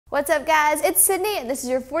What's up, guys? It's Sydney, and this is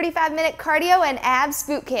your 45-minute cardio and abs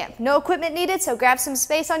boot camp. No equipment needed, so grab some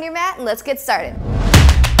space on your mat and let's get started.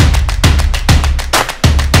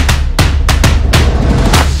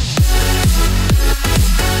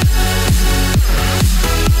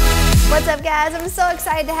 What's up, guys? I'm so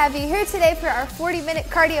excited to have you here today for our 40-minute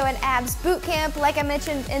cardio and abs boot camp. Like I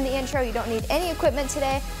mentioned in the intro, you don't need any equipment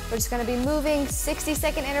today. We're just going to be moving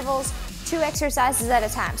 60-second intervals, 2 exercises at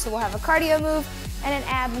a time. So we'll have a cardio move and an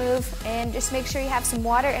ab move, and just make sure you have some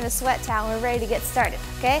water and a sweat towel and we're ready to get started,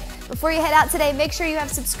 okay? Before you head out today, make sure you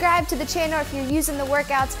have subscribed to the channel if you're using the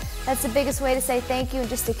workouts. That's the biggest way to say thank you and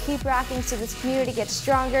just to keep rocking so this community gets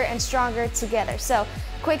stronger and stronger together. So,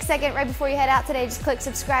 quick second right before you head out today, just click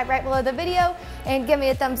subscribe right below the video and give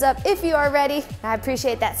me a thumbs up if you are ready. I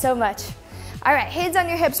appreciate that so much. All right, hands on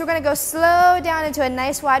your hips. We're gonna go slow down into a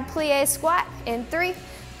nice wide plie squat in 3,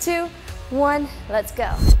 2, 1, let's go.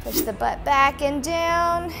 Push the butt back and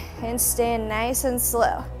down and stand nice and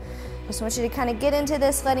slow. Just want you to kind of get into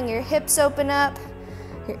this, letting your hips open up,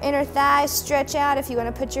 your inner thighs stretch out. If you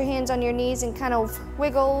want to put your hands on your knees and kind of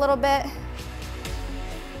wiggle a little bit.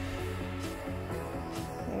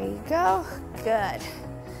 There you go, good.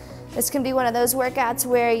 This can be one of those workouts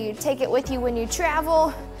where you take it with you when you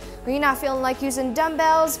travel, where you're not feeling like using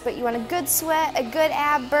dumbbells, but you want a good sweat, a good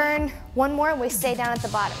ab burn. One more and we stay down at the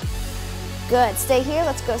bottom. Good, stay here,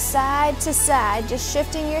 let's go side to side, just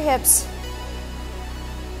shifting your hips.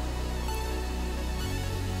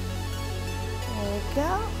 There we go.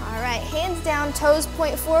 All right, hands down, toes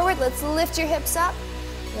point forward. Let's lift your hips up.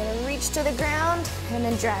 You're gonna reach to the ground and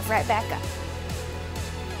then drive right back up.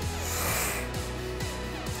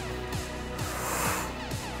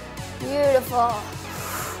 Beautiful.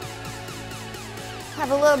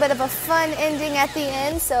 Have a little bit of a fun ending at the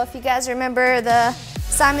end, so if you guys remember the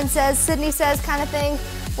Simon says, Sydney says kind of thing,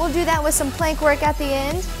 we'll do that with some plank work at the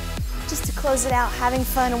end, just to close it out, having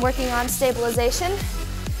fun and working on stabilization.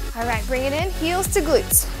 All right, bring it in, heels to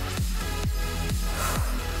glutes.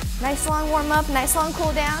 Nice long warm up, nice long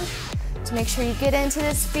cool down, to make sure you get into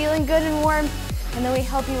this feeling good and warm, and then we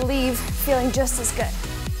help you leave feeling just as good.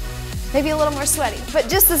 Maybe a little more sweaty, but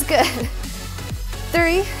just as good.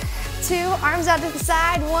 3, 2, arms out to the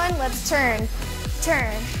side, 1, let's turn,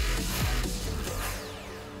 turn.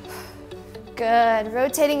 Good,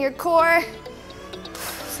 rotating your core.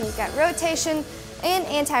 So you've got rotation and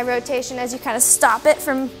anti-rotation as you kind of stop it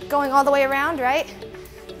from going all the way around, right?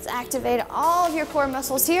 Let's activate all of your core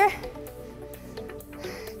muscles here.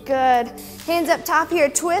 Good, hands up top here,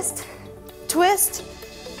 twist, twist.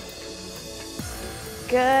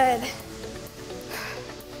 Good.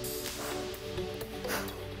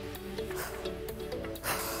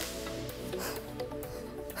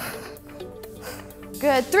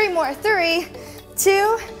 Good, 3 more, 3,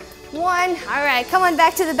 2, 1. All right, come on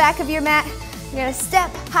back to the back of your mat. You're gonna step,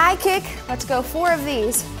 high kick. Let's go 4 of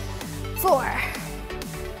these. 4,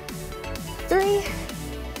 3,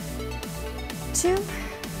 2,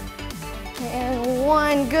 and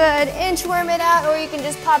 1. Good, inchworm it out, or you can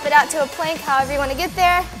just pop it out to a plank, however you wanna get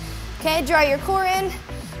there. Okay, draw your core in.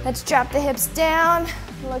 Let's drop the hips down,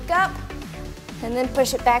 look up, and then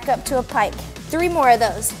push it back up to a pike. 3 more of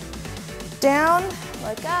those. Down,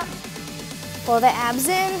 look up, pull the abs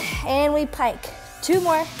in, and we pike. 2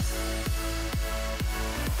 more.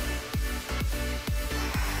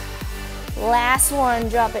 Last one,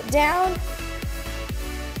 drop it down.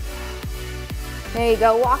 There you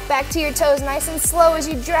go, walk back to your toes nice and slow as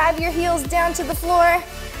you drive your heels down to the floor.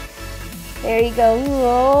 There you go,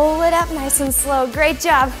 roll it up nice and slow, great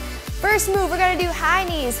job. First move, we're gonna do high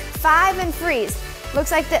knees, 5 and freeze. Looks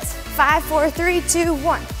like this, 5, 4, 3, 2,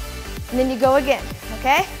 1. And then you go again,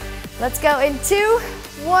 okay? Let's go in 2,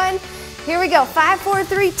 1. Here we go, 5, 4,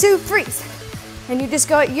 3, 2, freeze. And you just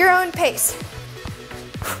go at your own pace.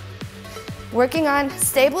 Working on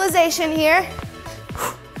stabilization here.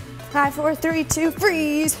 5, 4, 3, 2,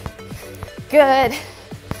 freeze. Good.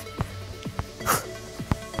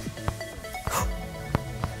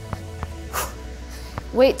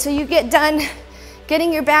 Wait till you get done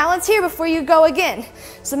getting your balance here before you go again.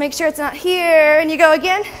 So make sure it's not here and you go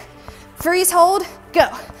again. Freeze, hold, go.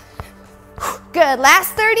 Good,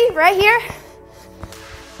 last 30 right here.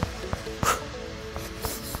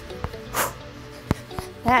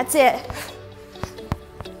 That's it.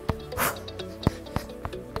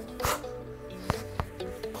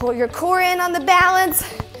 Pull your core in on the balance.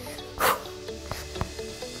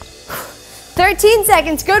 13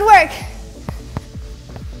 seconds, good work.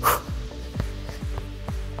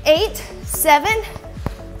 8, 7,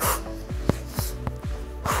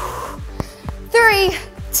 3,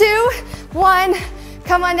 2, 1.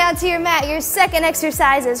 Come on down to your mat. Your second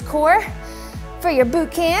exercise is core for your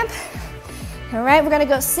boot camp. All right, we're gonna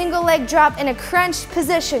go single leg drop in a crunched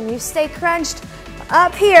position. You stay crunched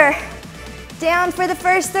up here. Down for the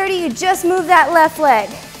first 30, you just move that left leg.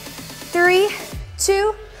 3,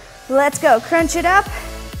 2, let's go. Crunch it up,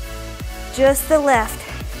 just the left.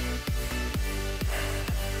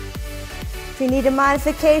 If you need a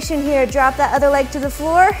modification here, drop that other leg to the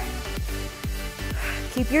floor.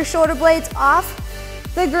 Keep your shoulder blades off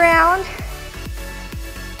the ground.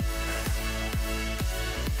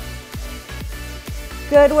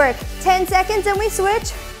 Good work. 10 seconds and we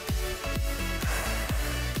switch.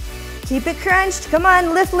 Keep it crunched. Come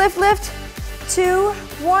on, lift, lift, lift. 2,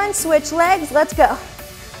 1, switch legs. Let's go.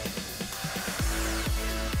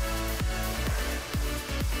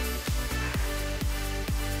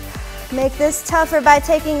 Make this tougher by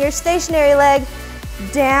taking your stationary leg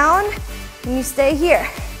down and you stay here.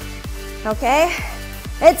 Okay?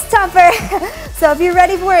 It's tougher. So if you're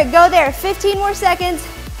ready for it, go there. 15 more seconds.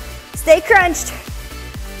 Stay crunched.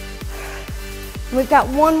 We've got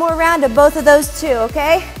one more round of both of those two,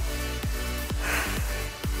 okay?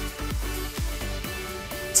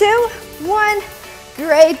 2, 1,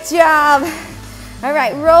 great job. All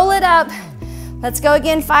right, roll it up. Let's go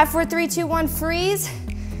again, 5, 4, 3, 2, 1, freeze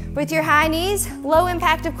with your high knees. Low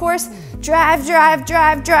impact, of course. Drive, drive,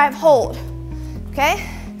 drive, drive, hold. Okay?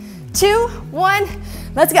 2, 1,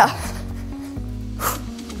 let's go.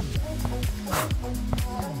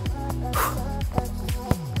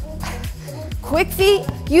 Quick feet,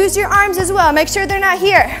 use your arms as well. Make sure they're not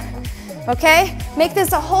here, okay? Make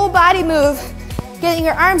this a whole body move, getting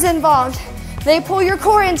your arms involved. They pull your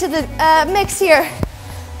core into the mix here.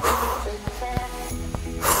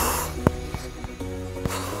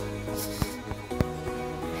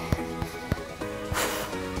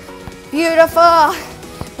 Beautiful.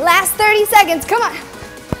 Last 30 seconds, come on.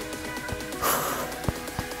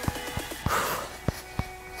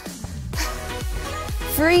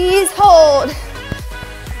 Freeze, hold.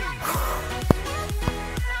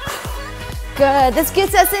 Good, this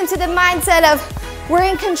gets us into the mindset of we're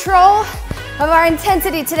in control of our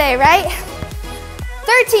intensity today, right?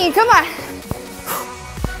 13, come on.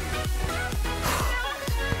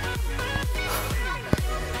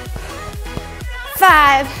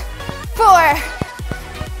 5, 4,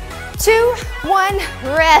 2, 1,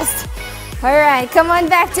 rest. All right, come on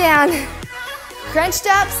back down. Crunched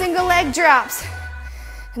up, single leg drops.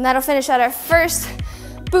 And that'll finish out our first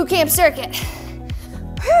boot camp circuit.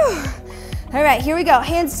 Whew. All right, here we go.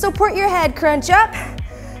 Hands support your head, crunch up.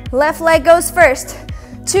 Left leg goes first.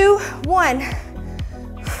 2, 1.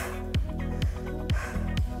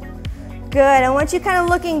 Good, I want you kind of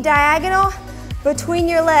looking diagonal between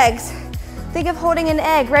your legs. Think of holding an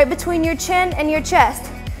egg right between your chin and your chest.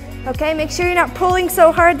 Okay, make sure you're not pulling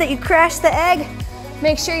so hard that you crash the egg.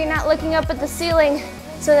 Make sure you're not looking up at the ceiling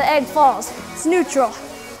so the egg falls. It's neutral.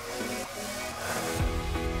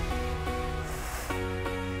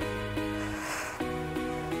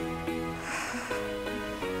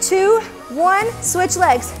 Two, 1, switch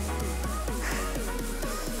legs.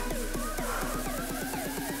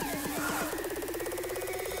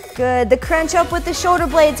 Good, the crunch up with the shoulder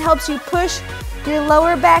blades helps you push your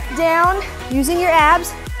lower back down using your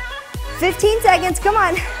abs. 15 seconds, come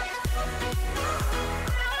on.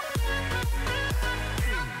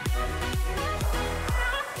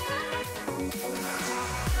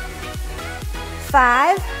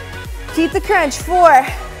 5, keep the crunch. 4,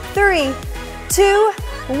 3, 2,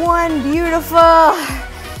 1, beautiful. All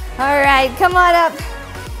right, come on up.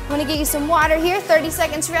 I'm gonna get you some water here, 30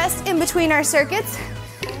 seconds rest in between our circuits.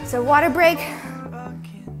 So water break.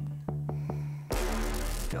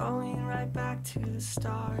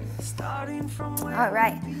 All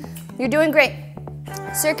right, you're doing great.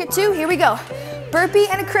 Circuit 2, here we go. Burpee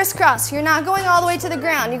and a crisscross. You're not going all the way to the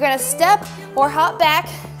ground. You're gonna step or hop back,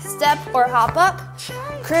 step or hop up,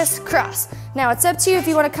 crisscross. Now it's up to you if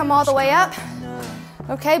you wanna come all the way up.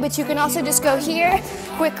 Okay, but you can also just go here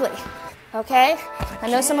quickly, okay? I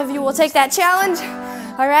know some of you will take that challenge,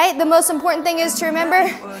 all right? The most important thing is to remember,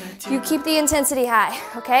 you keep the intensity high,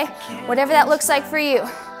 okay? Whatever that looks like for you.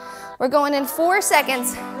 We're going in 4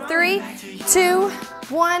 seconds. 3, 2,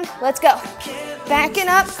 1, let's go. Backing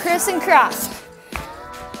up, criss and cross.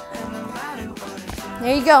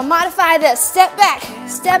 There you go, modify this. Step back,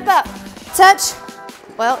 step up, touch,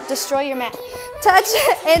 well, destroy your mat. Touch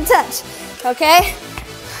and touch, okay?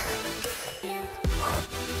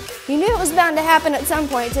 You knew it was bound to happen at some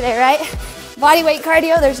point today, right? Body weight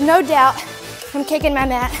cardio, there's no doubt I'm kicking my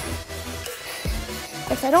mat.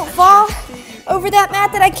 If I don't fall over that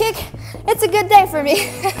mat that I kick, it's a good day for me.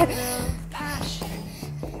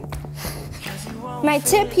 My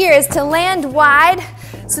tip here is to land wide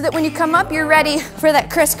so that when you come up, you're ready for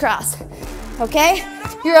that crisscross, okay?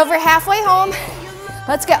 You're over halfway home.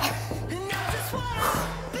 Let's go.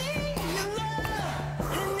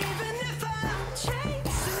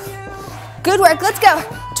 Good work, let's go.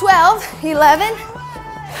 12, 11.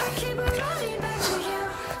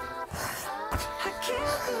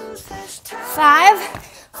 5,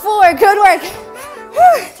 4, good work.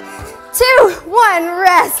 2, 1,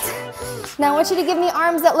 rest. Now I want you to give me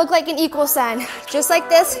arms that look like an equal sign, just like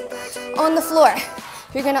this on the floor.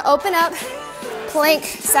 You're gonna open up, plank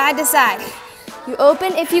side to side. You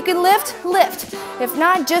open, if you can lift, lift. If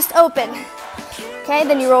not, just open. Okay,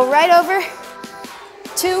 then you roll right over.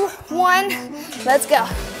 2, 1, let's go.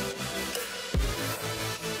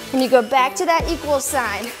 And you go back to that equal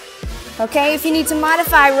sign. Okay, if you need to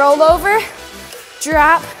modify, roll over,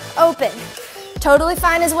 drop, open. Totally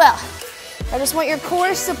fine as well. I just want your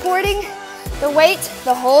core supporting the weight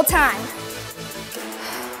the whole time.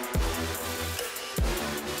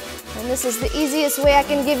 And this is the easiest way I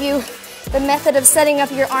can give you the method of setting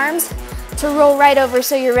up your arms to roll right over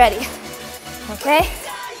so you're ready. Okay?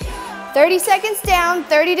 30 seconds down,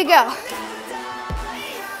 30 to go.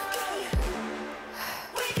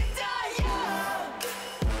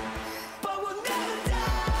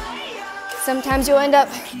 Sometimes you'll end up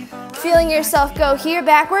feeling yourself go here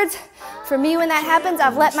backwards. For me, when that happens,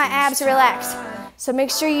 I've let my abs relax. So make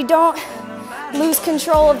sure you don't lose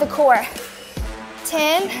control of the core.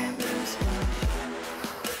 10,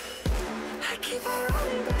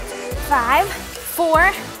 5,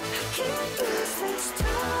 4,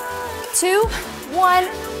 2, 1,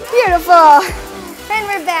 beautiful. And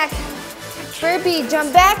we're back. Burpee,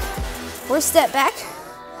 jump back or step back.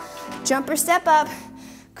 Jump or step up,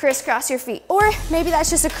 crisscross your feet. Or maybe that's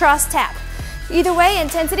just a cross tap. Either way,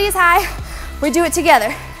 intensity is high. We do it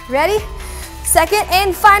together. Ready? Second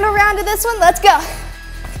and final round of this one, let's go.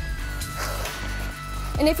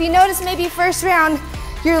 And if you notice maybe first round,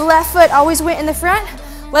 your left foot always went in the front,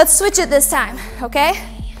 let's switch it this time, okay?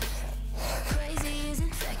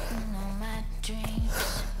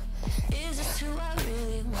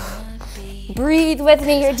 Breathe with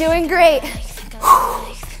me, you're doing great.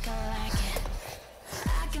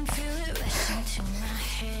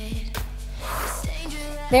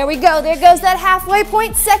 There we go, there goes that halfway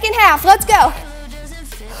point, second half, let's go.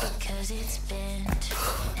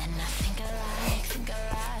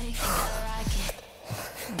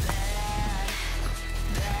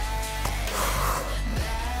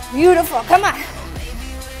 Beautiful, come on.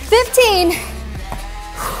 15.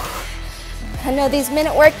 I know these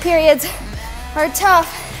minute work periods are tough.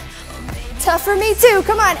 Tough for me too,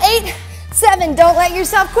 come on. 8, 7, don't let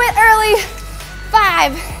yourself quit early.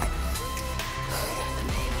 5,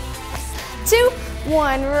 2,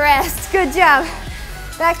 1, rest, good job.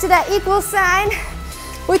 Back to that equal sign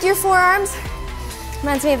with your forearms.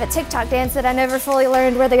 Reminds me of a TikTok dance that I never fully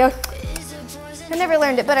learned where they go. I never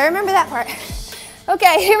learned it, but I remember that part.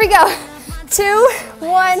 Okay, here we go. 2,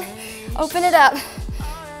 1, open it up.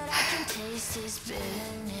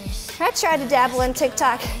 I tried to dabble in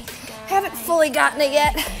TikTok. Haven't fully gotten it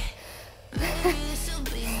yet.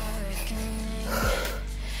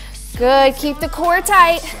 Good, keep the core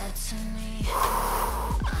tight.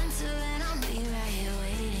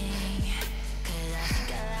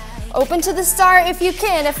 Open to the start if you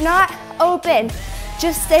can. If not, open.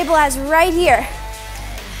 Just stabilize right here.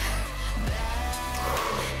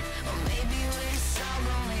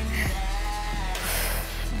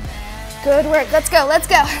 Good work, let's go, let's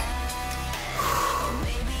go.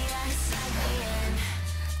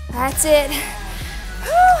 That's it.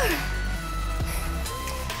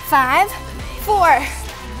 5, 4,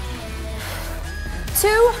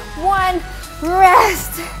 2, 1,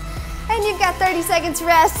 rest. And you've got 30 seconds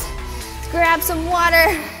rest. Grab some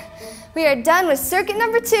water. We are done with circuit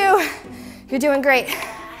number 2. You're doing great.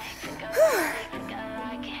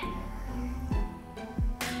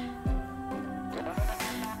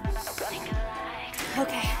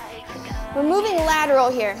 Okay, we're moving lateral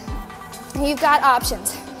here. You've got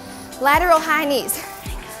options. Lateral high knees.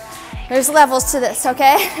 There's levels to this,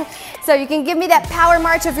 okay? So you can give me that power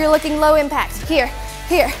march if you're looking low impact. Here,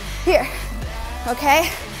 here, here, okay?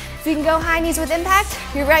 If you can go high knees with impact,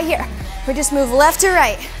 you're right here. We just move left to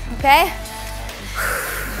right, okay?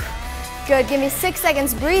 Good, give me 6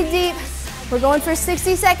 seconds, breathe deep. We're going for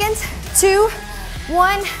 60 seconds. 2,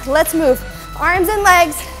 1, let's move. Arms and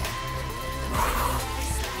legs.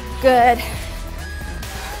 Good.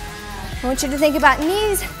 I want you to think about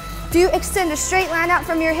knees. If you extend a straight line out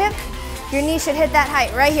from your hip, your knee should hit that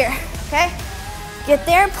height right here, okay? Get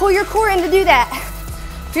there, pull your core in to do that.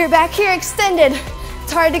 If you're back here extended,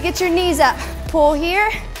 it's hard to get your knees up. Pull here,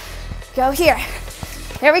 go here.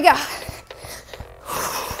 There we go.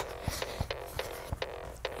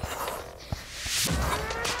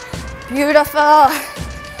 Beautiful.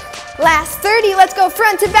 Last 30, let's go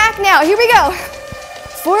front to back now. Here we go.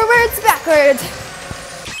 Forwards, backwards.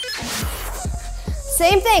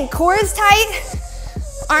 Same thing, core is tight,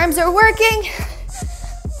 arms are working.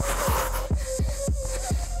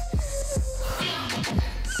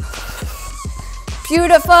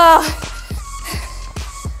 Beautiful.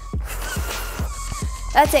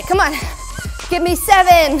 That's it, come on. Give me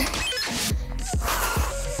 7.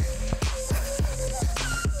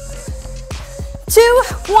 2,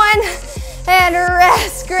 1, and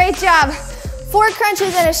rest. Great job. 4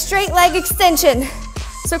 crunches and a straight leg extension.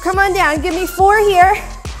 So come on down, give me 4 here.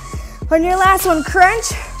 On your last one,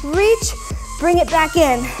 crunch, reach, bring it back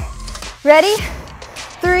in. Ready?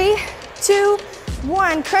 3, 2,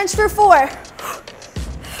 1, crunch for 4.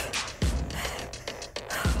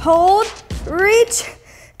 Hold, reach,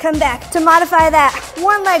 come back. To modify that,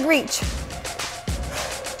 1 leg reach.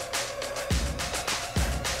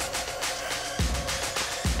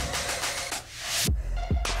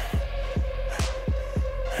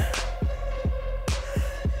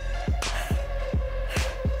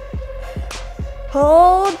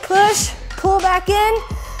 Hold, push, pull back in.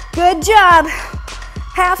 Good job.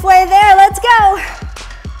 Halfway there, let's go.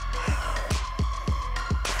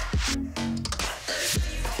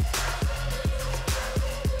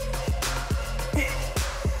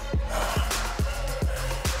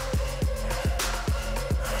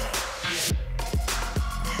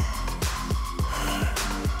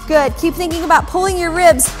 Good, keep thinking about pulling your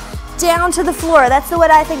ribs down to the floor. That's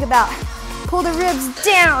what I think about. Pull the ribs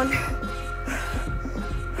down.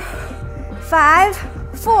 5,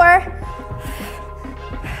 4.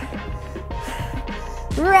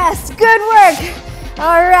 Rest, good work.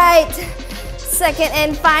 All right, second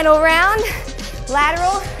and final round.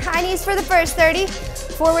 Lateral, high knees for the first 30,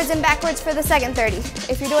 forwards and backwards for the second 30.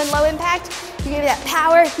 If you're doing low impact, you give me that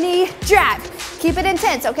power knee drag. Keep it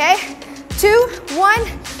intense, okay? 2,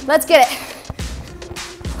 1, let's get it.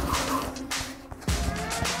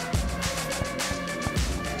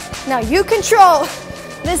 Now you control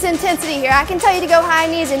this intensity here. I can tell you to go high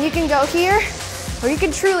knees and you can go here, or you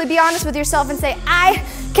can truly be honest with yourself and say, I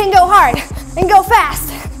can go hard and go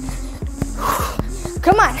fast.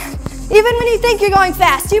 Come on. Even when you think you're going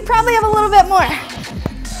fast, you probably have a little bit more.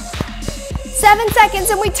 7 seconds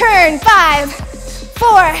and we turn. 5,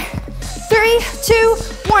 4, 3, 2,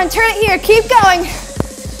 1. Turn it here, keep going.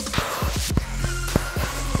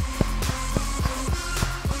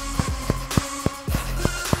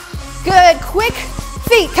 Good, quick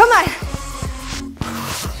feet, come on.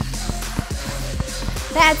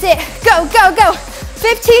 That's it, go, go, go.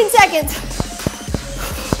 15 seconds.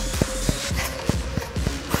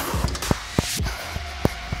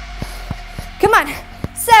 Come on,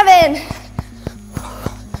 7,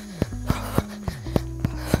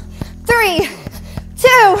 3,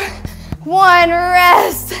 2, 1,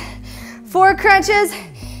 rest. 4 crunches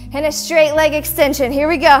and a straight leg extension. Here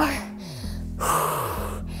we go.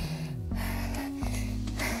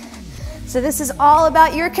 So this is all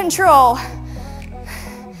about your control.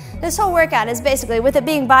 This whole workout is basically, with it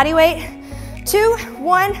being body weight, 2,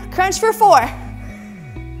 1, crunch for 4.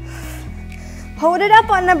 Hold it up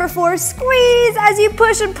on number 4, squeeze as you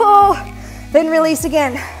push and pull, then release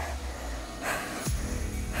again.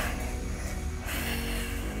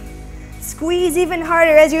 Squeeze even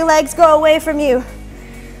harder as your legs go away from you.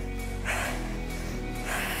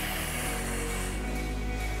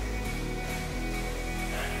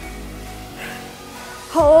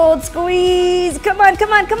 Hold, squeeze, come on,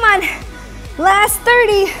 come on, come on. Last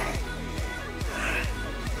 30.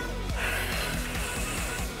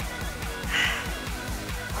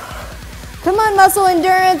 Come on, muscle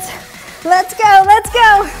endurance. Let's go, let's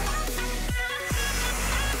go.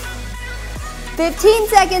 15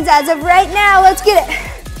 seconds as of right now, let's get it.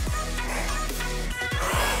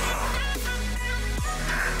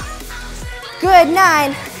 Good,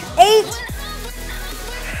 9, 8.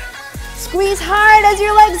 Squeeze hard as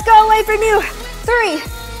your legs go away from you. 3,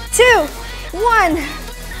 2, 1.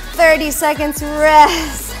 30 seconds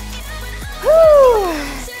rest. Whew.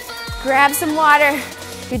 Grab some water.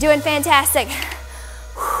 You're doing fantastic.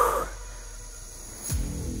 Whew.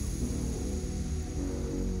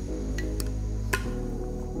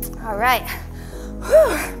 All right.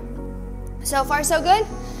 Whew. So far, so good?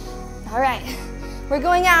 All right. We're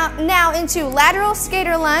going out now into lateral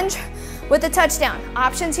skater lunge with a touchdown.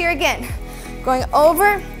 Options here again. Going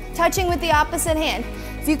over, touching with the opposite hand.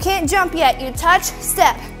 If you can't jump yet, you touch,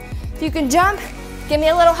 step. If you can jump, give me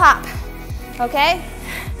a little hop, okay?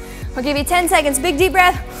 I'll give you 10 seconds, big deep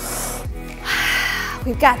breath.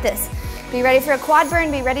 We've got this. Be ready for a quad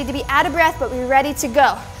burn, be ready to be out of breath, but be ready to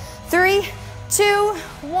go. 3, 2,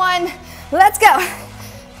 1, let's go.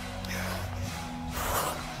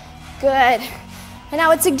 Good. And I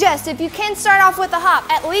would suggest if you can start off with a hop,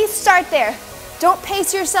 at least start there. Don't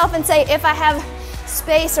pace yourself and say, if I have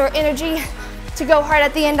space or energy to go hard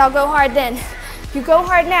at the end, I'll go hard then. You go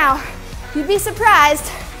hard now, you'd be surprised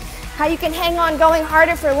how you can hang on going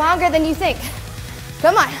harder for longer than you think.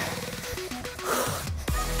 Come on.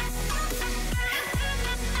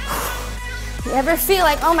 You ever feel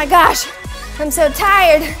like, oh my gosh, I'm so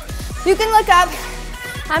tired? You can look up.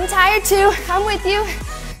 I'm tired too, I'm with you.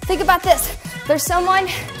 Think about this. There's someone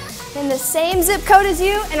in the same zip code as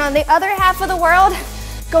you and on the other half of the world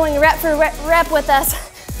going rep for rep with us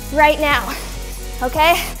right now,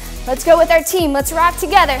 okay? Let's go with our team. Let's rock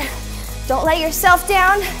together. Don't let yourself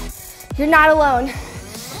down. You're not alone.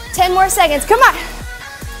 10 more seconds. Come on.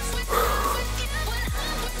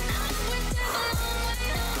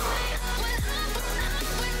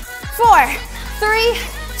 Four, 3,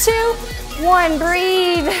 2, 1.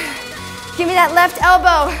 Breathe. Give me that left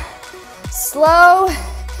elbow. Slow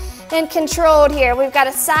and controlled here. We've got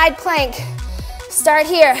a side plank. Start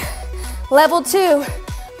here. Level 2.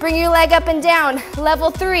 Bring your leg up and down. Level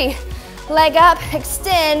 3, leg up,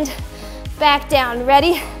 extend, back down.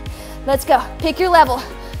 Ready? Let's go. Pick your level.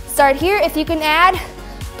 Start here. If you can add,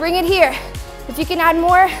 bring it here. If you can add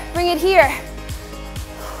more, bring it here.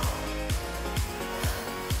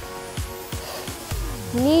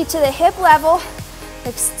 Knee to the hip level,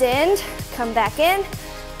 extend, come back in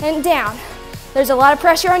and down. There's a lot of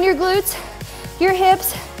pressure on your glutes, your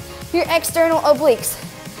hips, your external obliques,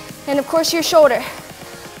 and of course your shoulder.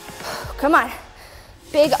 Come on.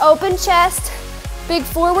 Big open chest, big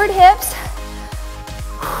forward hips.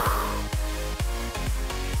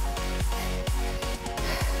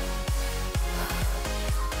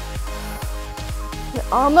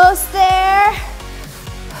 You're almost there.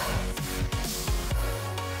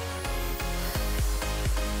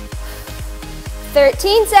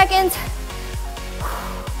 "13 seconds.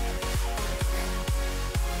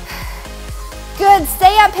 Good,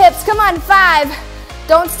 stay up hips, come on, 5.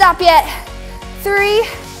 Don't stop yet. 3,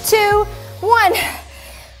 2, 1.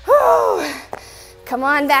 Whew. Come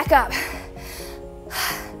on, back up.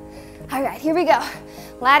 All right, here we go.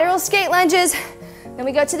 Lateral skate lunges, then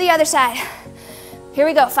we go to the other side. Here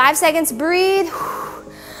we go, 5 seconds, breathe.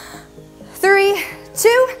 3,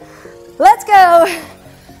 2, let's go.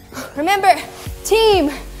 Remember,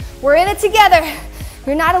 team, we're in it together.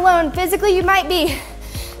 You're not alone. Physically, you might be.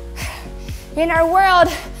 In our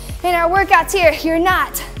world, in our workouts here, you're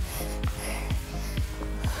not.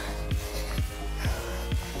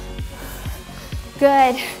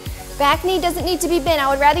 Good. Back knee doesn't need to be bent. I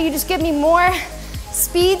would rather you just give me more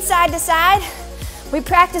speed side to side. We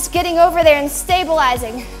practice getting over there and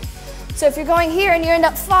stabilizing. So if you're going here and you end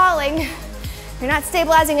up falling, you're not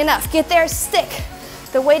stabilizing enough. Get there, stick.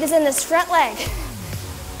 The weight is in this front leg.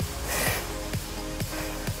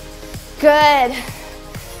 Good.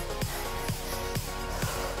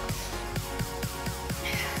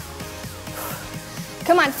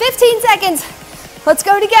 Come on, 15 seconds. Let's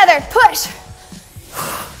go together, push.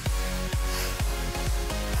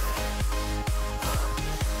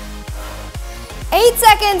 Eight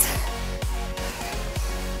seconds.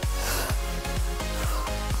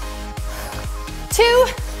 2,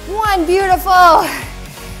 1, beautiful.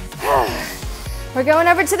 We're going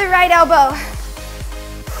over to the right elbow.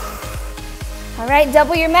 All right,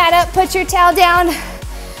 double your mat up, put your towel down,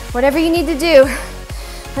 whatever you need to do.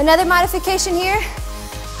 Another modification here,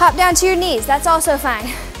 hop down to your knees, that's also fine.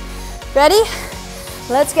 Ready?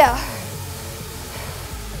 Let's go.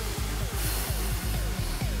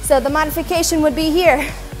 So the modification would be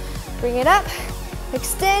here. Bring it up,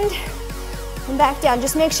 extend, and back down.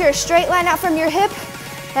 Just make sure a straight line out from your hip,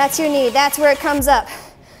 that's your knee, that's where it comes up.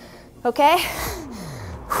 Okay?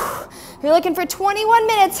 You're looking for 21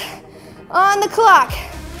 minutes on the clock.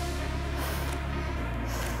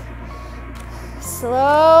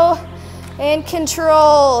 Slow and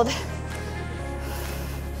controlled.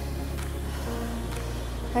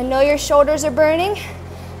 I know your shoulders are burning.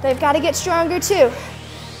 They've got to get stronger too.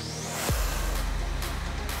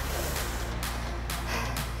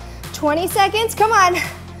 20 seconds, come on.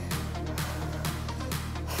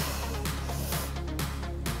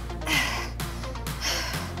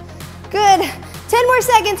 Good, 10 more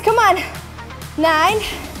seconds, come on. 9.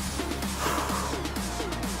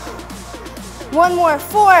 One more,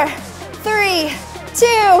 4, 3, 2,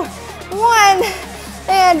 1,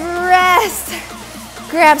 and rest.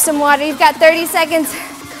 Grab some water. You've got 30 seconds.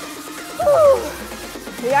 Whew.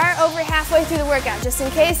 We are over halfway through the workout, just in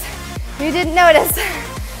case you didn't notice.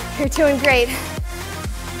 You're doing great.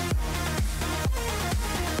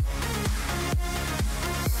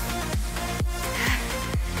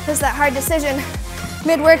 This is that hard decision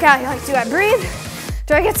mid-workout. You're like, do I breathe?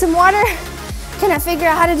 Do I get some water? Can I figure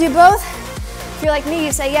out how to do both? If you're like me,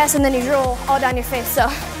 you say yes, and then you drool all down your face, so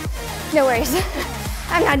no worries.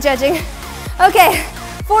 I'm not judging. Okay,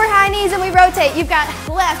 4 high knees and we rotate. You've got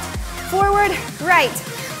left, forward, right.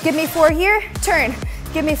 Give me 4 here, turn.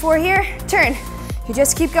 Give me 4 here, turn. You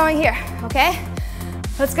just keep going here, okay?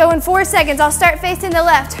 Let's go in 4 seconds. I'll start facing the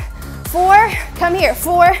left. 4, come here.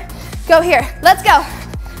 4, go here. Let's go.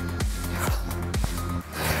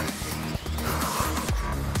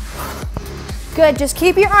 Good, just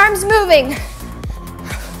keep your arms moving.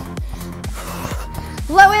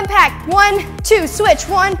 Low impact, 1, 2, switch,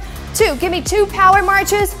 1, 2. Give me 2 power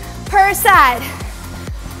marches per side.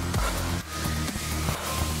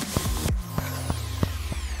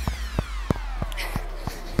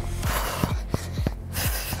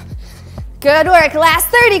 Good work, last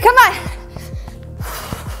 30, come on.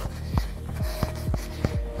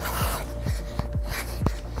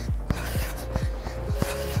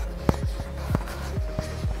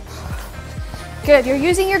 Good, you're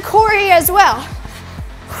using your core here as well.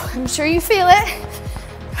 I'm sure you feel it.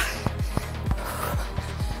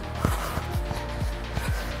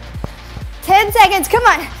 Ten seconds, come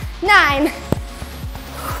on. 9,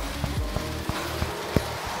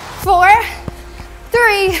 4,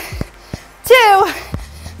 3, 2,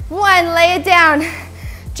 1, lay it down.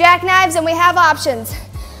 Jackknives, and we have options.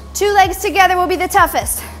 2 legs together will be the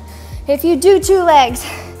toughest. If you do 2 legs,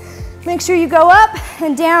 make sure you go up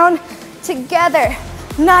and down together,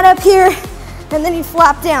 not up here, and then you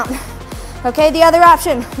flop down. Okay, the other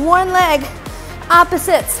option, 1 leg,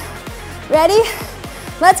 opposites. Ready?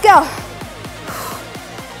 Let's go.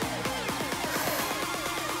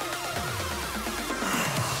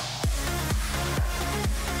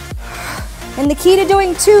 And the key to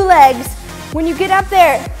doing 2 legs, when you get up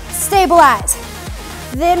there, stabilize,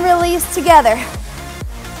 then release together.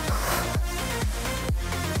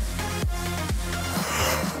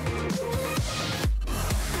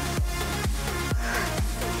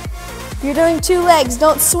 You're doing 2 legs.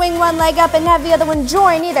 Don't swing 1 leg up and have the other one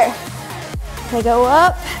join either. They go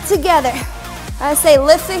up together. I say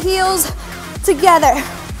lift the heels together.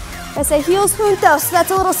 I say heels juntos.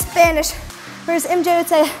 That's a little Spanish. Whereas MJ would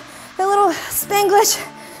say a little Spanglish.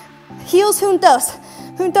 Heels juntos.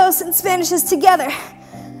 Juntos in Spanish is together.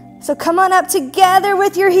 So come on up together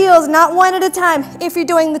with your heels, not one at a time if you're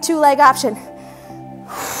doing the 2 leg option.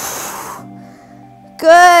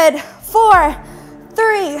 Good. 4,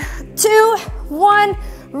 3, 2, 1,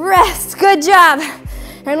 rest. Good job.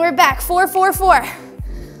 And we're back. 4, 4, 4.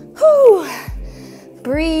 Whew.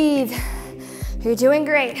 Breathe. You're doing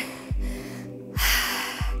great.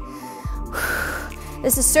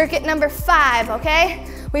 This is circuit number 5, okay?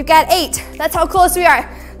 We've got 8. That's how close we are.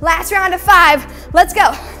 Last round of 5. Let's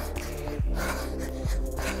go.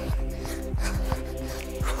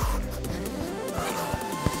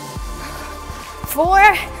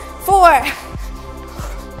 Four, 4.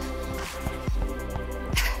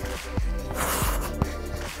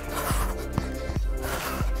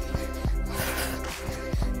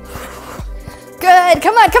 Good,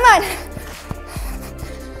 come on, come on.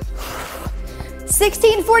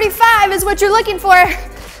 16:45 is what you're looking for.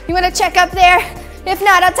 You wanna check up there? If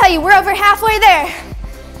not, I'll tell you, we're over halfway there.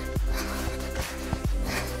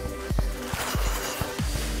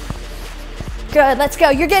 Good, let's go.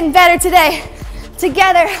 You're getting better today.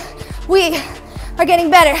 Together, we are getting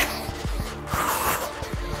better.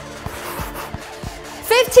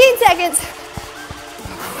 15 seconds.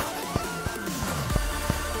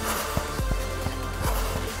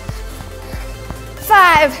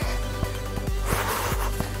 5,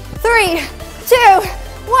 3, 2,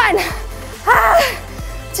 1.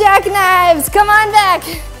 Jackknives, come on back.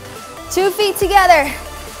 2 feet together.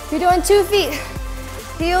 You're doing 2 feet.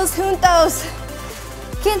 Heels juntos.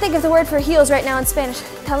 Can't think of the word for heels right now in Spanish.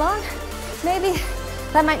 Talon? Maybe?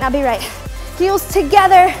 That might not be right. Heels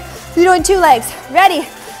together. You're doing 2 legs. Ready?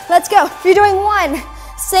 Let's go. You're doing 1.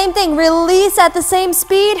 Same thing. Release at the same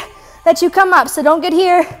speed that you come up. So don't get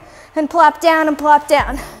here and plop down and plop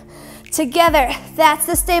down. Together. That's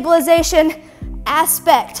the stabilization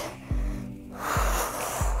aspect.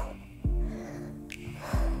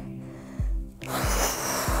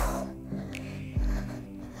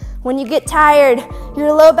 When you get tired,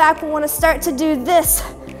 your low back will want to start to do this.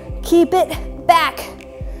 Keep it back.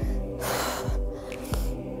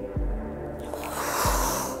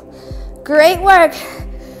 Great work.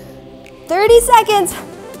 30 seconds.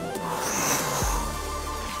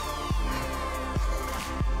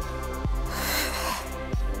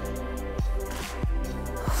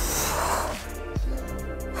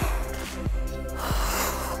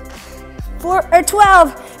 Four, or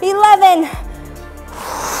 12, 11.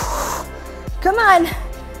 Come on.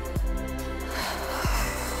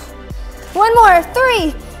 One more,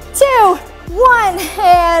 3, 2, 1,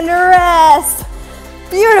 and rest.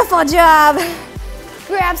 Beautiful job.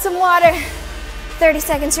 Grab some water, 30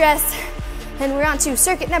 seconds rest, and we're on to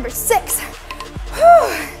circuit number 6.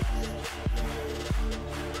 Whew.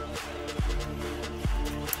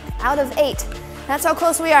 Out of 8. That's how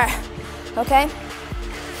close we are, okay?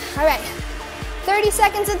 All right, 30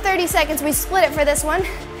 seconds and 30 seconds. We split it for this one.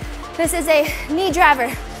 This is a knee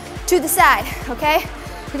driver to the side, okay?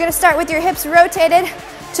 You're gonna start with your hips rotated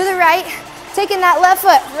to the right, taking that left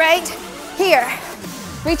foot right here.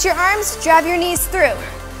 Reach your arms, drive your knees through,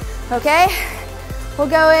 okay? We'll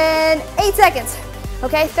go in 8 seconds,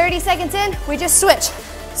 okay? 30 seconds in, we just switch.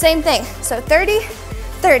 Same thing, so 30,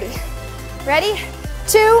 30. Ready?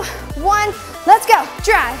 2, 1, let's go.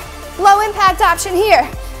 Drive. Low impact option here.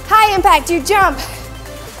 High impact, you jump.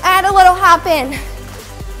 Add a little hop in.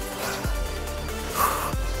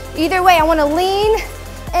 Either way, I wanna lean,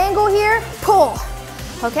 angle here, pull,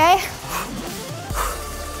 okay?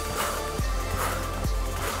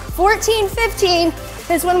 14, 15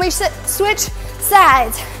 is when we switch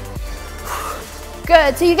sides.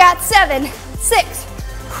 Good, so you got 7, 6,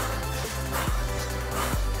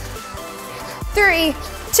 3,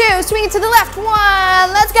 2, swing it to the left, 1,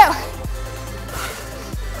 let's go.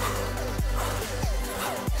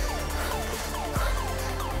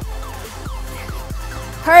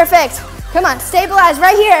 Perfect, come on, stabilize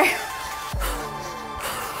right here.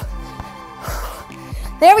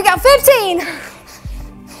 There we go, 15.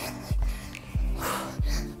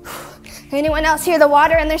 Anyone else hear the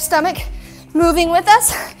water in their stomach moving with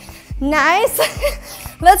us? Nice.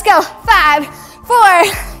 Let's go. 5, 4,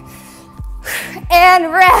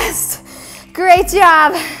 and rest. Great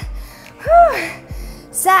job. Whew.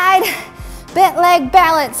 Side bent leg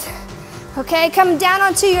balance. Okay, come down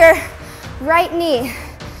onto your right knee.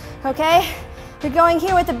 Okay, you're going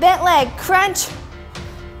here with the bent leg. Crunch,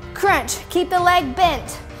 crunch. Keep the leg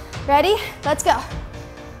bent. Ready? Let's go.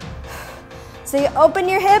 So you open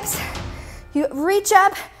your hips. You reach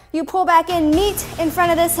up, you pull back in, meet in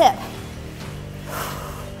front of this hip.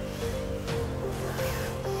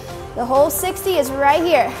 The whole 60 is right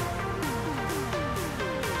here.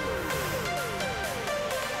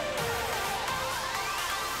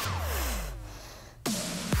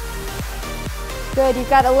 Good, you've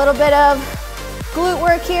got a little bit of glute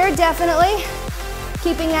work here, definitely.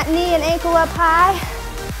 Keeping that knee and ankle up high.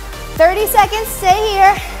 30 seconds, stay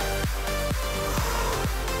here.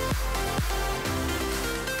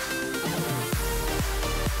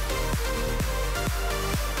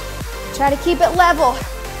 Try to keep it level.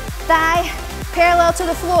 Thigh parallel to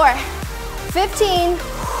the floor. 15.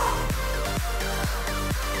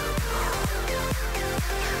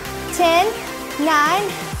 10,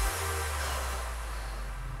 9.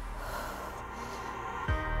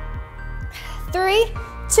 3,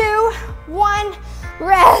 2, 1,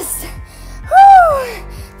 rest. Whew.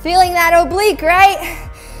 Feeling that oblique, right?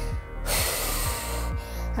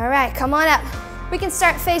 All right, come on up. We can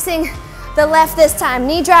start facing the left this time.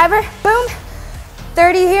 Knee driver, boom.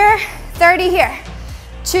 30 here, 30 here.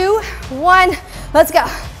 2, 1, let's go.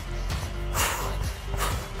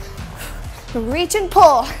 Reach and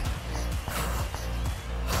pull.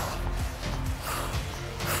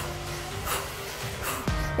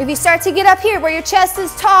 If you start to get up here where your chest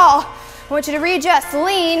is tall, I want you to readjust,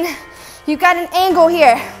 lean. You've got an angle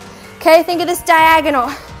here, okay? Think of this diagonal.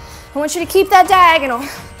 I want you to keep that diagonal.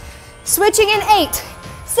 Switching in 8,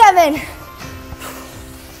 7,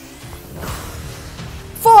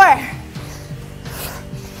 4,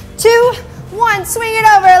 2, 1, swing it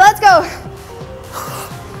over, let's go.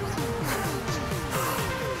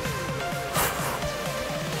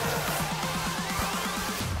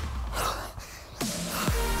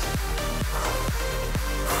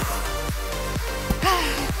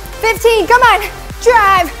 Come on,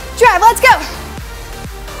 drive, drive, let's go.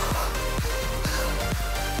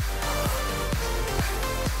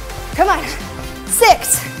 Come on,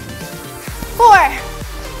 6, 4,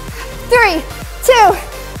 3, 2,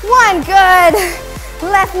 1, good.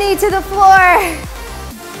 Left knee to the floor.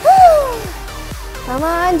 Whew. Come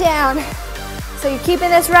on down. So you're keeping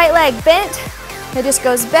this right leg bent. It just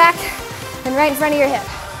goes back and right in front of your hip.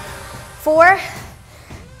 4,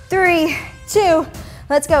 3, 2,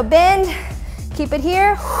 let's go, bend, keep it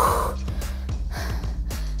here.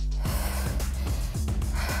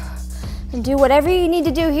 And do whatever you need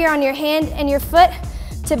to do here on your hand and your foot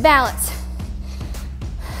to balance.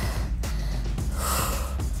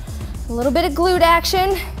 A little bit of glute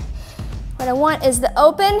action. What I want is the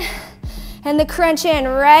open and the crunch in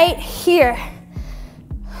right here.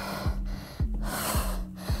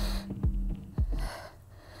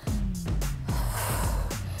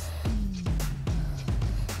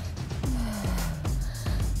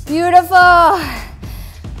 Beautiful.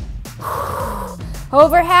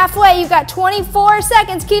 Over halfway, you've got 24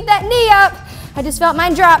 seconds. Keep that knee up. I just felt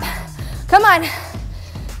mine drop. Come on.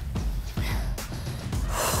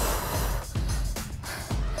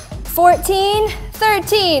 14,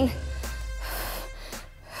 13.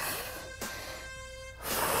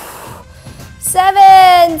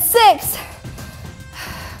 7, 6,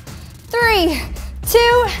 3,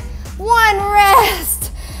 2, 1,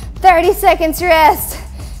 rest. 30 seconds rest.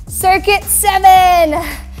 Circuit 7.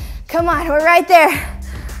 Come on, we're right there.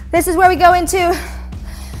 This is where we go into,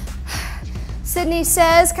 Sydney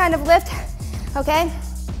says, kind of lift, okay?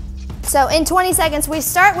 So in 20 seconds, we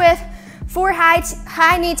start with 4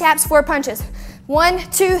 high knee taps, 4 punches. 1,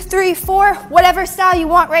 2, 3, 4, whatever style you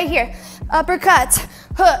want right here. Uppercuts,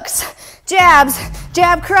 hooks, jabs,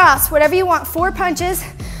 jab cross, whatever you want. 4 punches,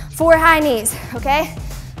 4 high knees, okay?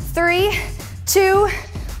 3, 2,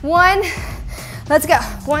 1, let's go.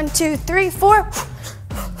 1, 2, 3, 4.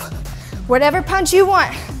 Whatever punch you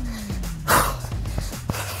want.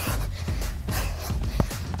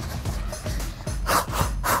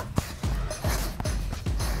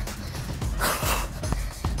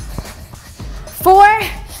 Four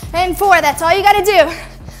and 4, that's all you gotta do.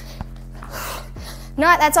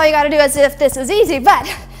 Not that's all you gotta do as if this was easy, but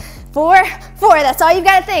 4, 4, that's all you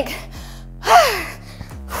gotta think.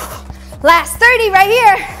 Last 30 right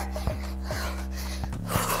here.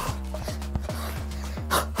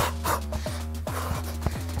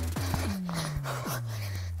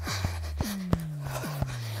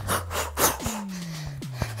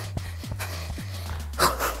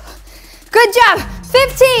 Good job,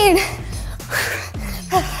 15.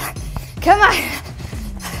 Come on.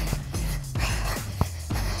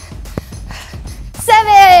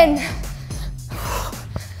 7,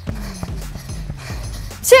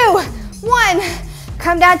 2, 1.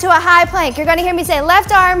 Come down to a high plank. You're gonna hear me say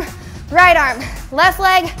left arm, left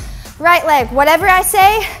leg, right leg. Whatever I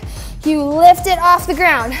say, you lift it off the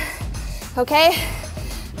ground, okay?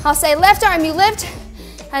 I'll say left arm, you lift,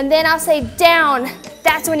 and then I'll say down.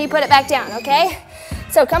 That's when you put it back down, okay?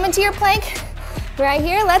 So come into your plank right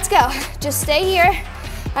here, let's go. Just stay here.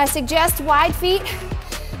 I suggest wide feet.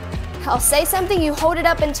 I'll say something, you hold it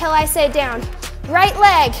up until I say down. Right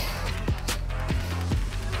leg,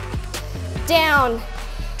 down.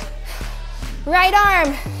 Right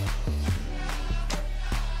arm,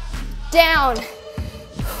 down.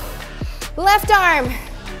 Left arm.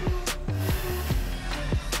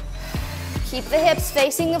 Keep the hips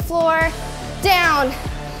facing the floor, down.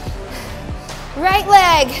 Right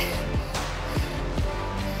leg,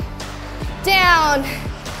 down.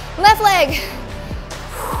 Left leg,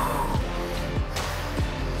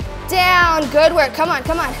 down. Good work, come on,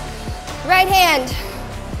 come on. Right hand,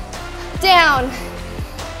 down.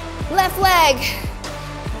 Left leg,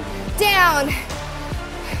 down.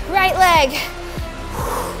 Right leg,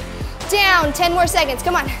 down. 10 more seconds,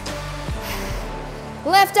 come on.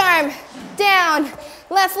 Left arm, down.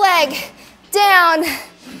 Left leg, down.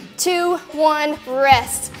 2, 1,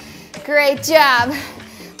 rest. Great job.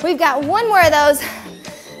 We've got 1 more of those.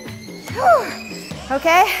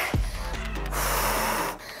 Okay.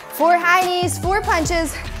 4 high knees, 4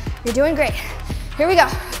 punches. You're doing great. Here we go.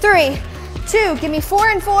 3, 2, give me 4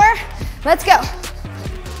 and 4. Let's go.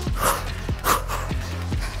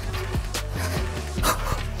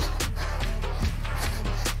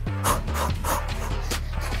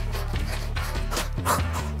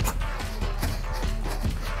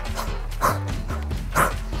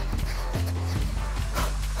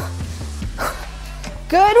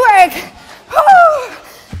 Good work. Woo.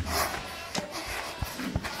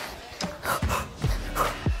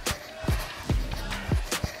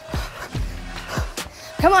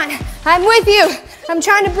 Come on, I'm with you. I'm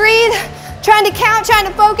trying to breathe, trying to count, trying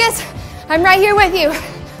to focus. I'm right here with you.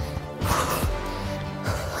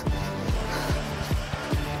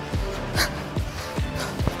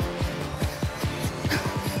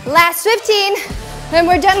 Last 15, and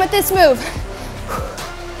we're done with this move.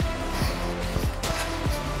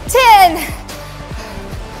 10,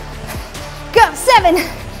 go, 7,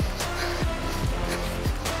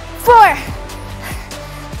 4,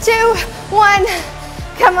 2, 1,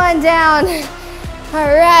 come on down.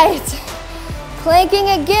 All right, planking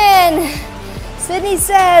again. Sydney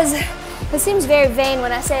says, It seems very vain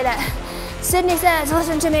when I say that. Sydney says,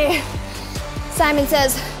 listen to me. Simon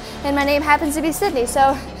says, and my name happens to be Sydney,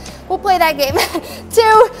 so we'll play that game. 2,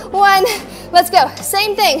 1, let's go.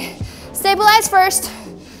 Same thing. Stabilize first.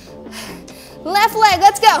 Left leg,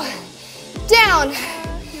 let's go. Down.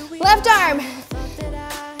 Left arm.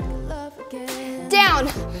 Down.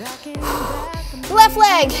 Left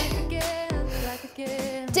leg.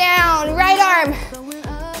 Down. Right arm.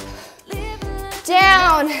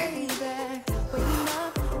 Down.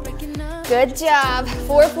 Good job.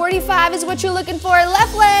 445 is what you're looking for.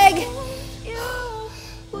 Left leg.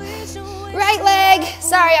 Right leg.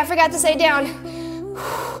 Sorry, I forgot to say down.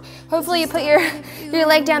 Hopefully you put your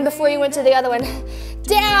leg down before you went to the other one.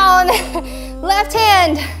 Down. Left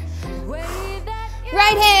hand.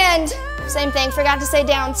 Right hand. Same thing, forgot to say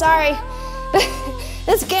down, sorry.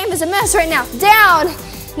 This game is a mess right now. Down.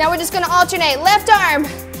 Now we're just gonna alternate. Left arm,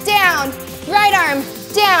 down. Right arm,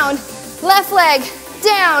 down. Left leg,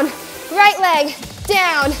 down. Right leg,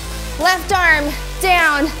 down. Left arm,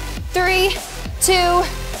 down. 3, 2,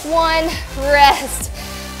 1, rest.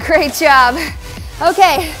 Great job.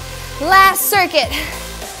 Okay, last circuit.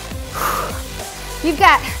 You've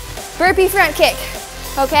got burpee front kick,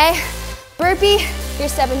 okay? Burpee, you're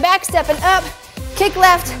stepping back, stepping up, kick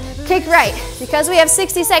left, kick right. Because we have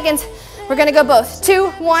 60 seconds, we're gonna go both. 2,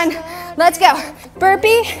 1, let's go.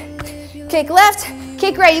 Burpee, kick left,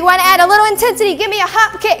 kick right. You wanna add a little intensity, give me a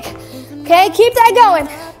hop kick. Okay, keep that going.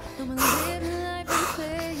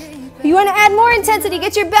 You wanna add more intensity,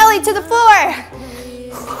 get your belly to the floor.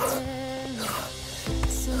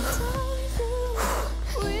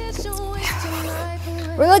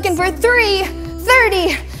 We're looking for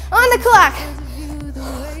 3:30 on the clock.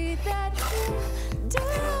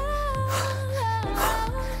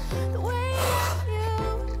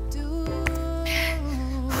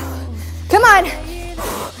 Come on.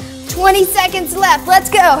 20 seconds left. Let's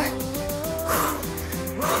go.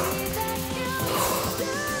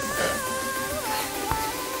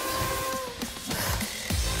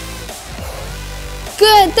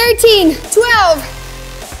 Good. 13, 12.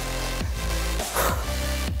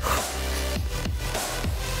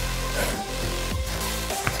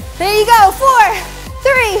 There you go. 4,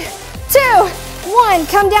 3, 2, 1.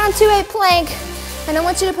 Come down to a plank. And I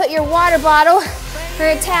want you to put your water bottle or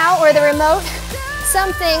a towel or the remote,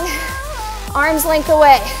 something arm's length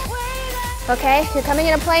away. Okay? You're coming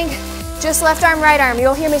in a plank, just left arm, right arm.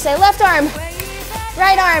 You'll hear me say left arm,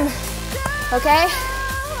 right arm. Okay?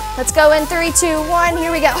 Let's go in 3, 2, 1.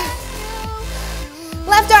 Here we go.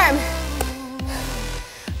 Left arm,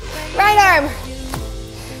 right arm,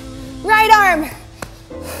 right arm.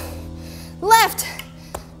 Left,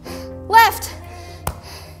 left,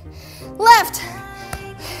 left,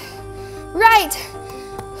 right.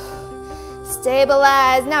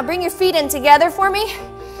 Stabilize. Now bring your feet in together for me.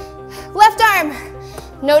 Left arm.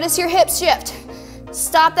 Notice your hips shift.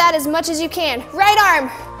 Stop that as much as you can. Right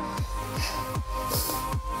arm.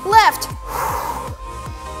 Left.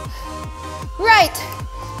 Right.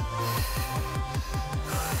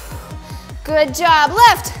 Good job.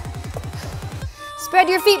 Left. Spread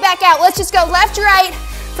your feet back out. Let's just go left, right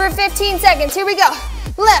for 15 seconds. Here we go.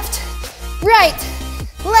 Left, right,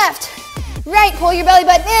 left, right. Pull your belly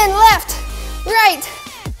button in. Left, right.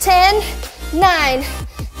 10, 9,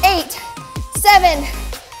 8, 7.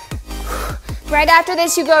 Right after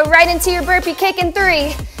this, you go right into your burpee kick in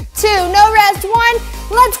 3, 2, no rest, 1.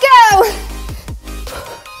 Let's go.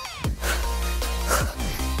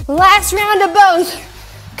 Last round of both.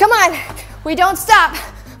 Come on. We don't stop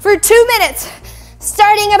for 2 minutes.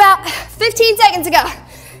 Starting about 15 seconds ago,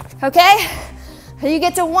 okay? You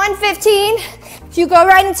get to 115, you go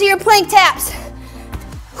right into your plank taps.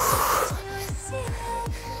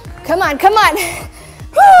 Come on, come on.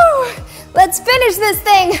 Woo! Let's finish this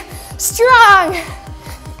thing strong.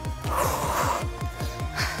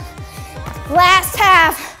 Last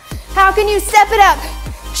half. How can you step it up?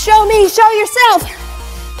 Show me, show yourself.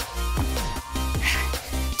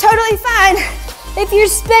 Totally fine if you're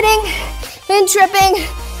spitting and tripping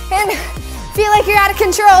and feel like you're out of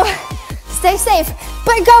control. Stay safe,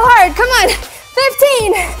 but go hard. Come on.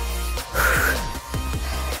 15.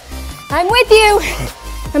 I'm with you.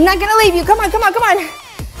 I'm not gonna leave you. Come on, come on, come on.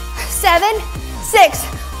 7, 6.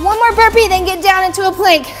 One more burpee, then get down into a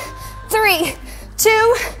plank. 3,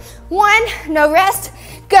 2, 1. No rest.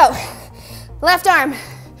 Go. Left arm.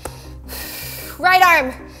 Right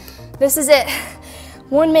arm. This is it.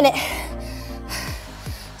 1 minute.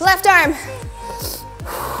 Left arm.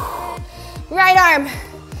 Right arm.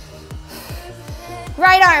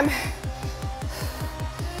 Right arm.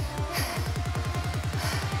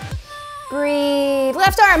 Breathe.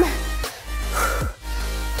 Left arm.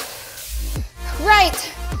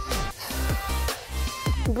 right.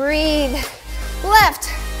 Breathe. Left.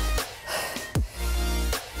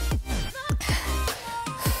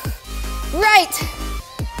 Right.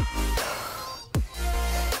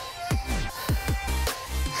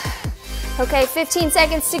 Okay, 15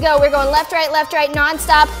 seconds to go. We're going left, right,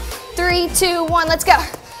 non-stop. 3, 2, 1, let's go.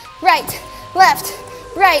 Right, left,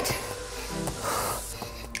 right.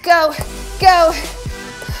 Go, go.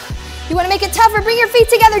 You wanna make it tougher, bring your feet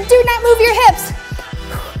together. Do not move your hips.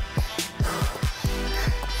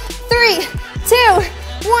 3, 2,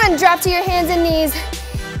 1, drop to your hands and knees.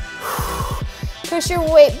 Push your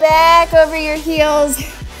weight back over your heels.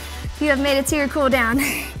 You have made it to your cool down.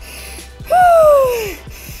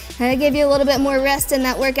 I gave you a little bit more rest in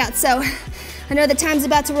that workout, so I know the time's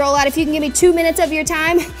about to roll out. If you can give me 2 minutes of your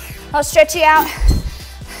time, I'll stretch you out.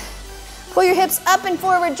 Pull your hips up and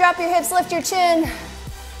forward, drop your hips, lift your chin.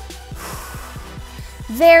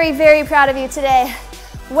 Very, very proud of you today.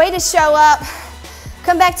 Way to show up.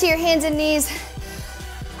 Come back to your hands and knees.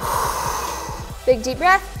 Big deep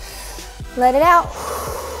breath. Let it out.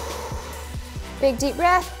 Big deep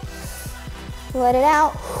breath. Let it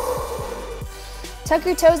out. Tuck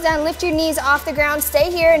your toes down, lift your knees off the ground. Stay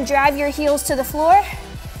here and drive your heels to the floor.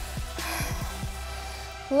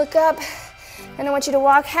 Look up, and I want you to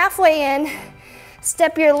walk halfway in.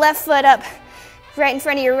 Step your left foot up right in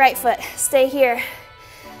front of your right foot. Stay here.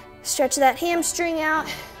 Stretch that hamstring out.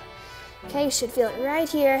 Okay, you should feel it right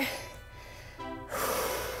here.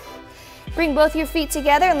 Bring both your feet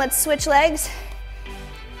together and let's switch legs.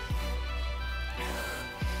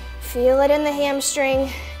 Feel it in the hamstring.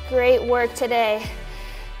 Great work today.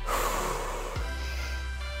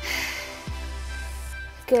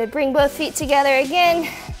 Good, bring both feet together again.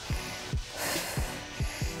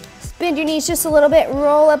 Bend your knees just a little bit,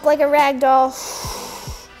 roll up like a rag doll.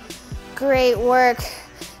 Great work.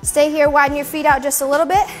 Stay here, widen your feet out just a little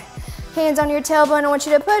bit. Hands on your tailbone, I want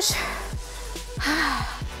you to push.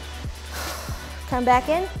 Come back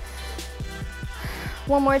in.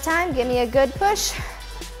 One more time, give me a good push.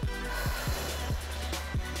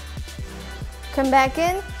 Come back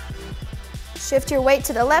in. Shift your weight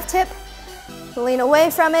to the left hip. Lean away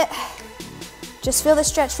from it. Just feel the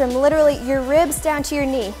stretch from literally your ribs down to your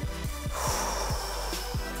knee.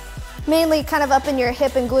 Mainly kind of up in your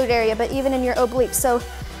hip and glute area, but even in your obliques. So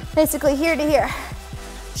basically here to here.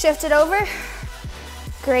 Shift it over.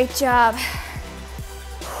 Great job.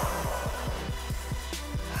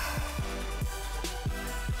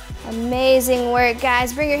 Amazing work,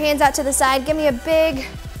 guys. Bring your hands out to the side. Give me a big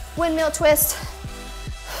windmill twist.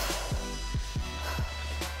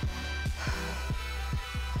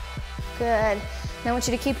 Good. Now I want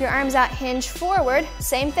you to keep your arms out, hinge forward.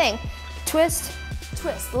 Same thing. Twist,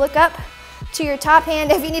 twist. Look up to your top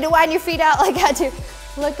hand. If you need to widen your feet out like I do,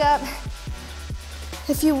 look up.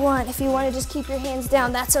 If you want to just keep your hands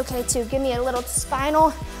down, that's okay too. Give me a little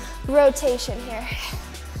spinal rotation here.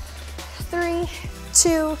 3,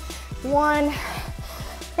 2, 1,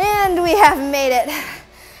 and we have made it.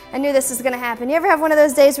 I knew this was gonna happen. You ever have one of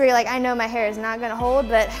those days where you're like, I know my hair is not gonna hold,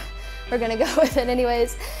 but we're gonna go with it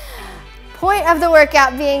anyways. Point of the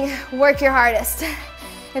workout being work your hardest.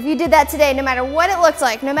 If you did that today, no matter what it looked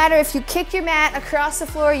like, no matter if you kicked your mat across the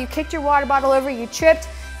floor, you kicked your water bottle over, you tripped,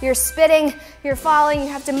 you're spitting, you're falling, you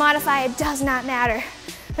have to modify, it does not matter.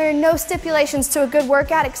 There are no stipulations to a good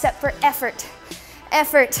workout except for effort.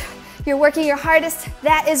 Effort. You're working your hardest,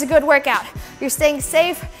 that is a good workout. You're staying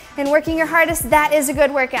safe and working your hardest, that is a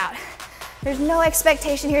good workout. There's no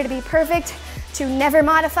expectation here to be perfect, to never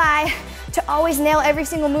modify, to always nail every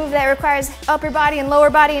single move that requires upper body and lower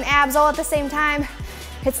body and abs all at the same time.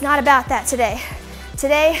 It's not about that today.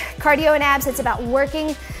 Today, cardio and abs, it's about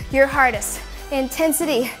working your hardest.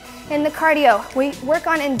 Intensity in the cardio. We work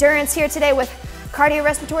on endurance here today with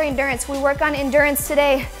cardiorespiratory endurance. We work on endurance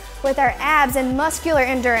today with our abs and muscular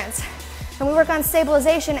endurance. And we work on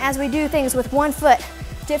stabilization as we do things with one foot,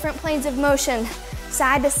 different planes of motion,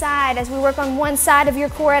 side to side, as we work on one side of your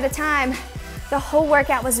core at a time. The whole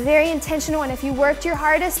workout was very intentional, and if you worked your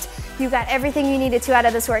hardest, you got everything you needed to out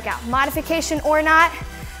of this workout. Modification or not,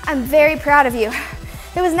 I'm very proud of you.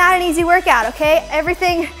 It was not an easy workout, okay?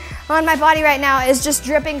 Everything on my body right now is just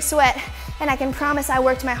dripping sweat, and I can promise I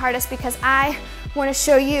worked my hardest because I want to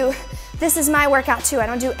show you this is my workout too. I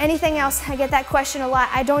don't do anything else. I get that question a lot.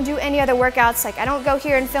 I don't do any other workouts. Like, I don't go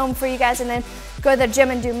here and film for you guys and then go to the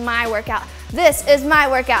gym and do my workout. This is my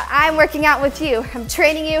workout. I'm working out with you. I'm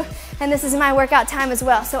training you, and this is my workout time as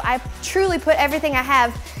well. So I truly put everything I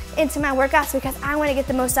have into my workouts because I want to get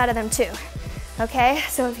the most out of them too. Okay,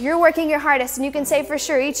 so if you're working your hardest, and you can say for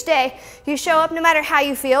sure each day, you show up no matter how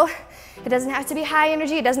you feel, It doesn't have to be high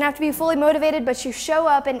energy, it doesn't have to be fully motivated, but you show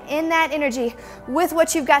up, and in that energy, with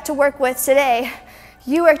what you've got to work with today,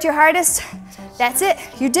 you worked your hardest, that's it,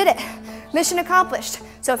 you did it. Mission accomplished.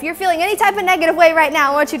 So if you're feeling any type of negative way right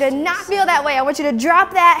now, I want you to not feel that way. I want you to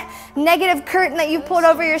drop that negative curtain that you pulled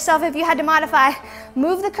over yourself if you had to modify.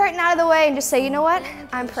 Move the curtain out of the way and just say, you know what?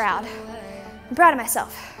 I'm proud. I'm proud of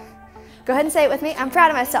myself. Go ahead and say it with me. I'm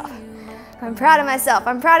proud of myself. I'm proud of myself.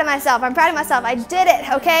 I'm proud of myself. I'm proud of myself. I did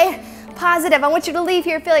it, okay? Positive. I want you to leave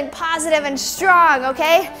here feeling positive and strong,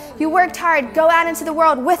 okay? You worked hard. Go out into the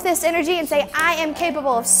world with this energy and say, I am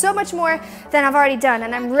capable of so much more than I've already done,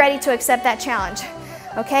 and I'm ready to accept that challenge.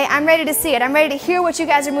 Okay, I'm ready to see it. I'm ready to hear what you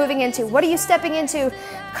guys are moving into. What are you stepping into?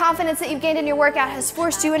 Confidence that you've gained in your workout has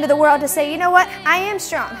forced you into the world to say, you know what? I am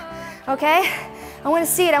strong, okay? I want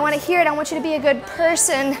to see it. I want to hear it. I want you to be a good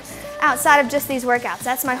person outside of just these workouts.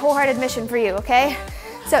 That's my wholehearted mission for you, okay?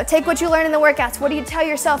 So take what you learn in the workouts. What do you tell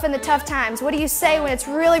yourself in the tough times? What do you say when it's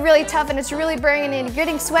really, really tough and it's really burning and you're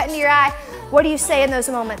getting sweat into your eye? What do you say in those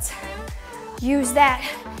moments? Use that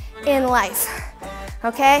in life,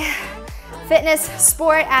 okay? Fitness,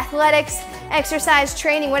 sport, athletics, exercise,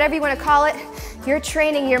 training, whatever you want to call it, you're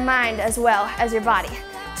training your mind as well as your body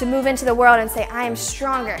to move into the world and say, I am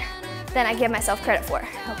stronger than I give myself credit for,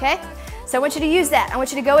 okay? So I want you to use that. I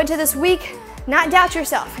want you to go into this week, not doubt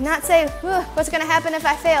yourself, not say, what's going to happen if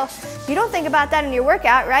I fail? You don't think about that in your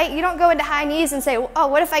workout, right? You don't go into high knees and say, oh,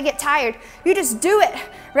 what if I get tired? You just do it,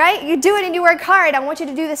 right? You do it and you work hard. I want you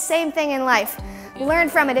to do the same thing in life. Learn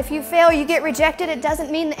from it. If you fail, you get rejected. It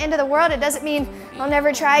doesn't mean the end of the world. It doesn't mean I'll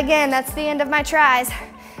never try again. That's the end of my tries.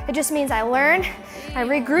 It just means I learn, I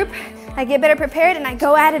regroup, I get better prepared, and I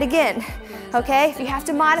go at it again. Okay? If you have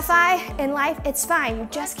to modify in life, it's fine. You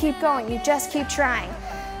just keep going. You just keep trying.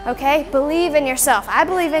 Okay? Believe in yourself. I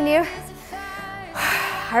believe in you.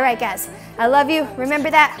 All right, guys. I love you.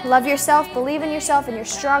 Remember that. Love yourself. Believe in yourself, and you're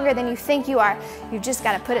stronger than you think you are. You've just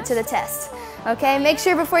got to put it to the test. Okay, make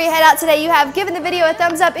sure before you head out today you have given the video a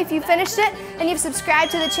thumbs up if you finished it, and you've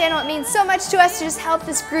subscribed to the channel. It means so much to us to just help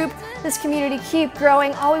this group, this community keep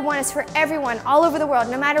growing. All we want is for everyone all over the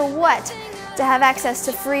world, no matter what, to have access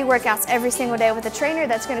to free workouts every single day with a trainer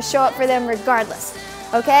that's going to show up for them regardless.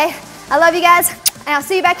 Okay, I love you guys, and I'll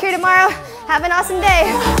see you back here tomorrow. Have an awesome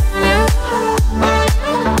day.